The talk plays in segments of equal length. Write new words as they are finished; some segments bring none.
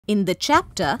In the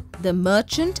chapter The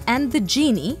Merchant and the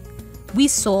Genie, we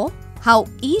saw how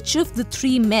each of the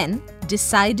three men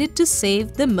decided to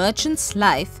save the merchant's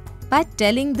life by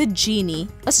telling the genie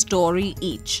a story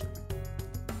each.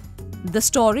 The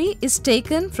story is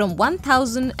taken from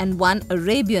 1001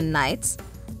 Arabian Nights,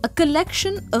 a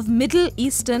collection of Middle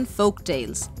Eastern folk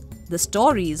tales. The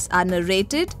stories are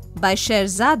narrated by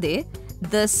Scheherazade,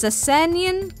 the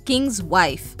Sasanian king's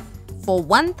wife, for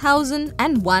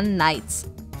 1001 nights.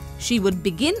 She would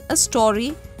begin a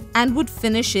story and would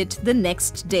finish it the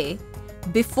next day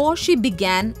before she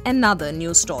began another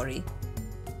new story.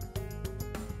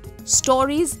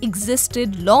 Stories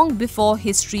existed long before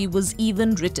history was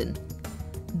even written.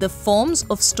 The forms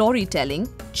of storytelling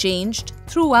changed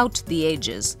throughout the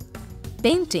ages.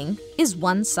 Painting is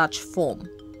one such form.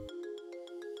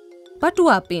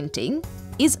 Patua painting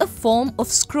is a form of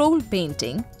scroll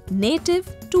painting native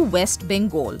to West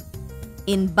Bengal.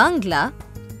 In Bangla,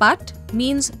 Pat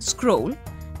means scroll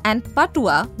and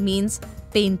Patua means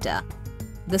painter.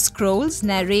 The scrolls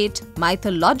narrate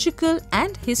mythological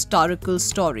and historical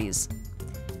stories.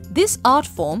 This art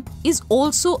form is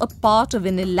also a part of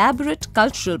an elaborate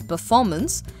cultural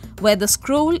performance where the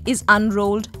scroll is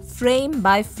unrolled frame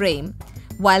by frame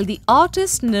while the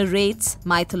artist narrates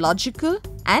mythological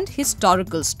and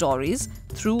historical stories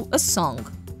through a song.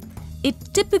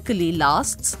 It typically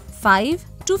lasts 5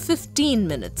 to 15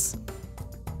 minutes.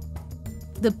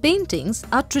 The paintings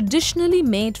are traditionally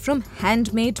made from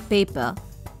handmade paper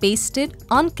pasted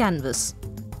on canvas.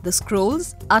 The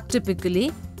scrolls are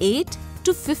typically 8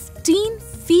 to 15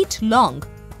 feet long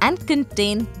and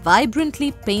contain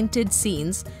vibrantly painted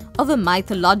scenes of a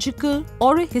mythological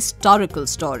or a historical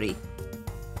story.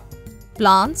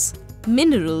 Plants,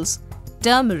 minerals,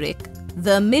 turmeric,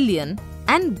 vermilion,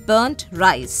 and burnt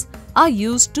rice are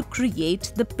used to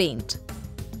create the paint.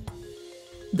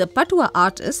 The Patua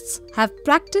artists have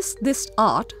practiced this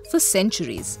art for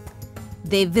centuries.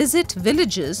 They visit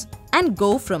villages and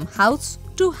go from house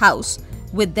to house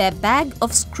with their bag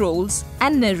of scrolls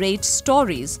and narrate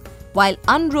stories while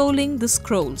unrolling the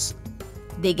scrolls.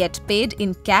 They get paid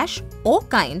in cash or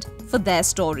kind for their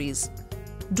stories.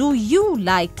 Do you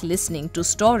like listening to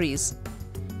stories?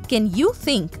 Can you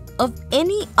think of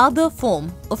any other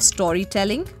form of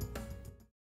storytelling?